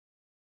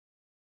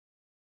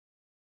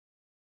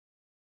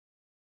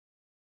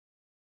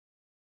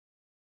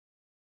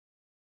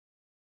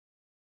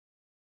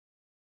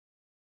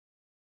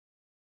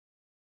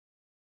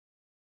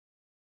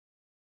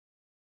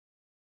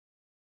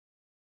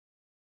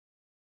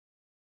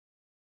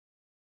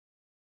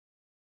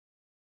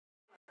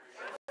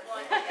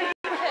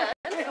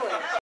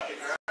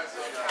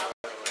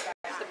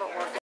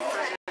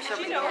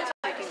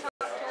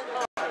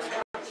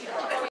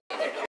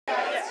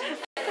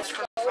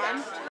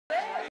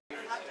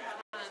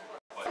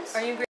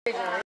Are you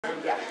grading?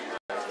 Yeah.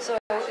 So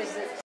is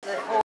it the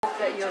hope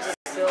that you'll just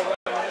build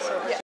on this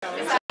over time?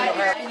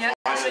 Yeah.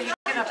 So you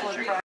can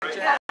upload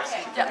projects.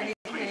 Yeah.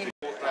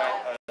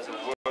 As a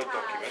Word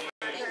document,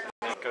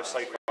 go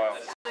save file.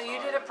 So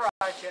you did a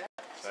project.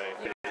 So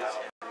it is.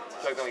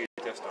 Plug on your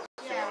desktop.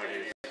 So you know what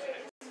it is.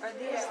 Are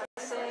these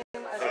the same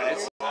as So it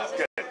is.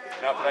 Good.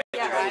 Now play I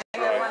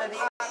got one of these.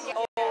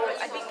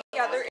 I think,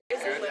 yeah, there is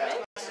a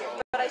limit,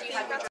 but I think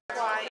that's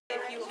why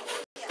if you...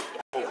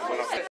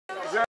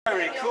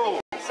 Very cool.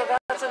 So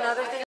that's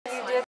another thing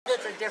you did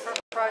that's a different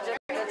project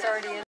that's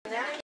already in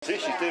there? See,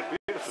 she did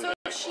beautifully.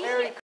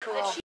 Very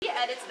cool. She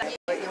edits that.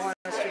 But you want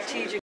to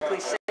strategically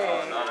say,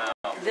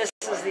 this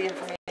is the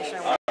information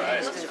I want to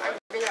use to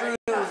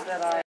prove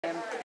that I am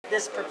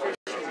this proficient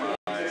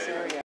in this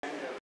area.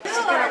 This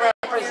is going to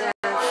represent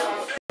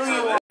who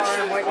you are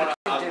and what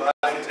you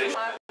can do.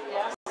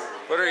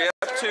 What are you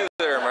up to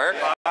there, Mark?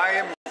 I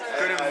am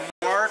going to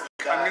mark,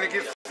 I'm going to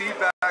give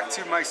feedback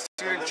to my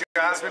student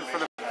Jasmine for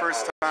the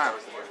first time.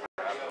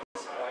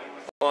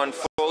 On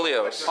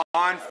Folioz.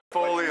 On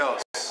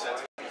Folioz.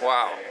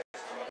 Wow.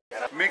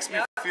 It makes me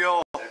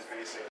feel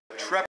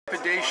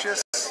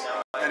trepidatious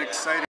and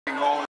exciting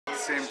all at the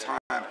same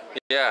time.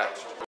 Yeah.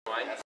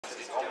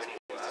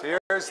 So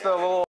here's the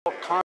little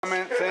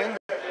comment thing.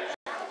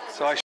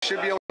 So I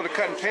should be able to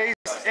cut and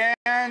paste,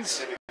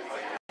 and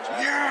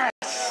yes!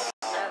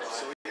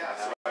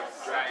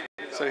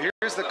 So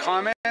here's the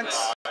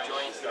comments.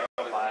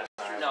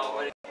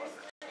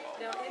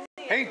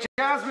 Hey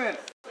Jasmine,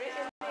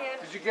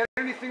 did you get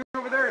anything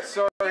over there?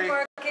 Sorry,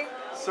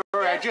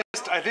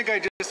 I think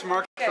I just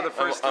marked for the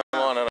first time.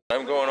 I'm on it.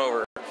 I'm going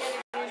over. Oh,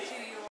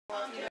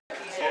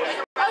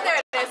 there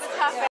it is. It's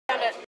half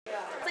found it.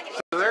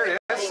 So there it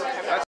is.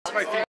 That's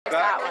my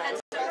feedback.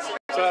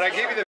 So I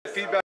gave you the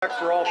feedback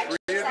for all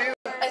three of you.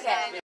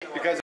 Okay.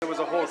 Because it was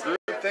a whole group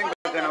thing,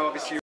 but then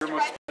obviously your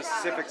most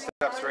specific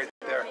steps right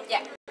there.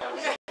 Yeah.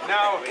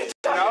 Now,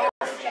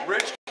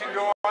 Rich can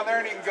go on there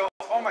and he can go,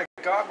 oh my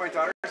God, my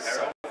daughter's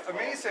so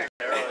amazing.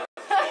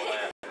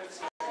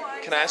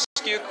 Can I ask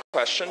you a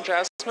question,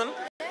 Jasmine?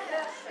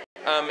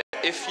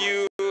 If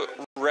you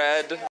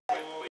read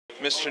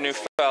Mr.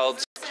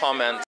 Neufeld's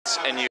comments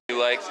and you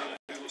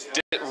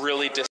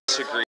really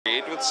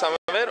disagreed with some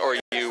of it, or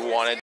you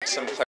wanted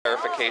some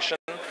clarification,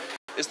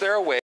 is there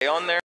a way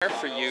on there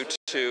for you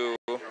to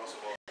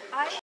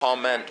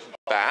comment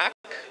back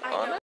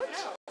on it?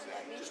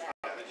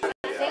 I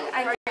think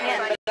I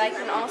can, but I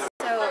can also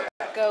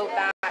go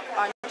back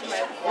onto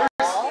my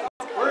wall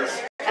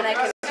and I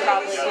can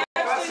probably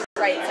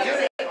write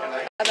something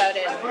about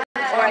it, or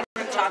I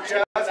can talk to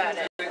you about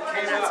it,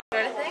 and that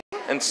sort of thing.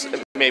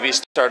 And maybe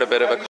start a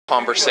bit of a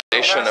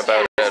conversation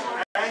about it.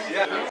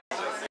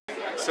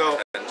 So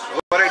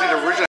what I did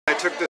originally, I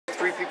took the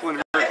three people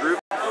in her group.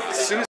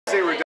 As soon as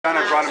they were done,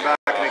 I brought them back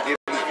and I gave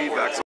them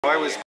feedback. So I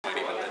was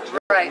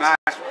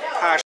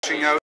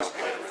hashing out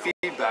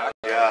feedback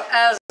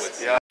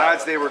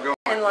as they were going.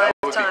 In live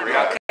time,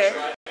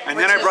 okay. And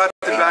then I brought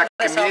them back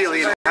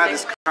immediately and had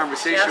this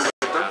conversation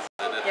with them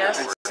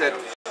and said,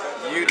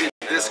 you did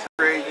this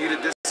great, you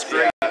did this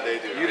great,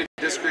 you did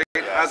this great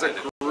as a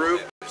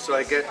group. So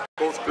I get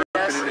both group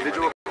and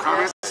individual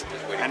comments.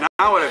 And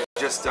now what I've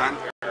just done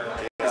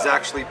is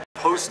actually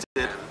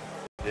posted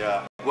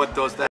what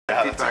that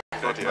feedback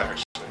looked like.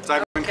 So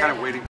I've been kind of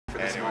waiting for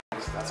this moment.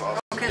 That's awesome.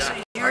 Okay, so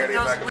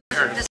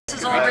this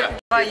is all written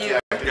by you.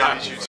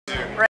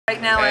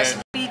 Right now as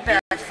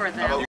feedback for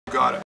them. You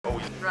got it.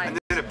 Right. And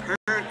then a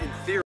parent in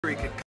theory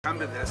could come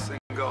to this and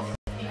go,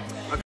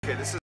 okay,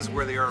 this is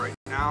where they are right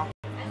now.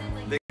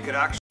 They could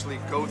actually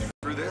go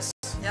through this.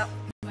 Yep.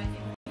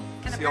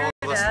 See all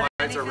the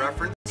slides are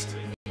referenced.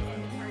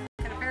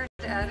 Can a parent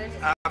add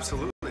anything?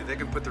 Absolutely. They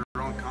can put their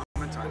own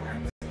comment on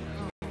here.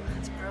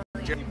 That's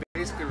brilliant. You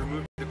basically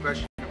removed the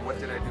question of what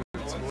did I do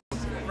in school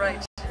today?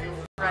 Right.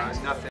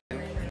 Nothing.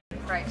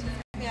 Right.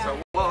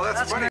 So, well,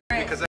 that's funny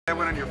great. because I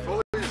went on your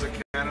Folioz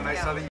account and I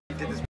saw that you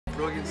did this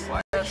brilliant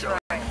slideshow.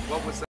 Right.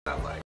 What was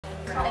that like?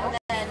 And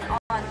then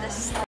on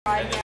this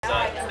slide now,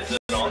 I can Is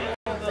it on?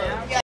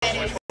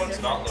 Which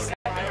one's not loading?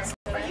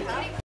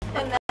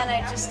 And then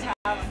I just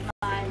have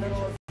my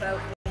little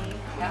about me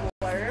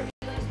blurb,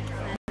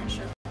 and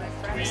show my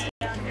friends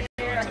down here.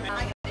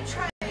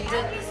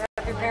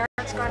 Have your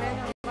parents gone in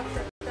and looked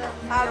at the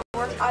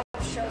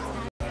I've shown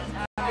them.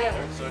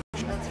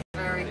 That's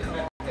very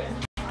cool.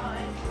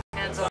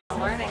 Hands-on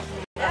learning.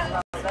 I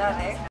love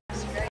that, eh?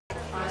 That's great.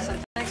 Awesome.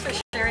 Thanks for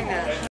sharing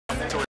that.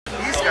 So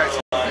these guys,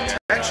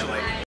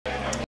 potentially,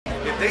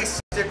 if they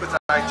stick with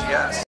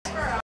IGS,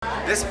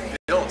 this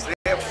builds. They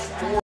have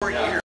 4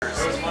 years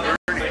of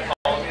learning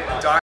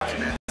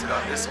documented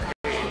on this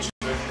page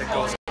that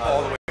goes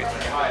all the way to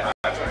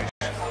graduation.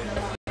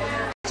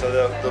 So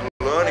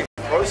the learning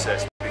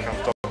process becomes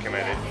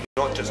documented,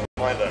 not just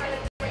my learning.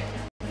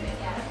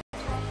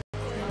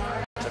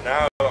 So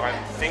now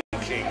I'm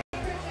thinking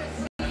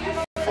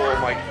for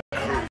my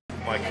group,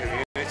 my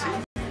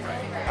community,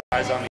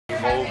 as I'm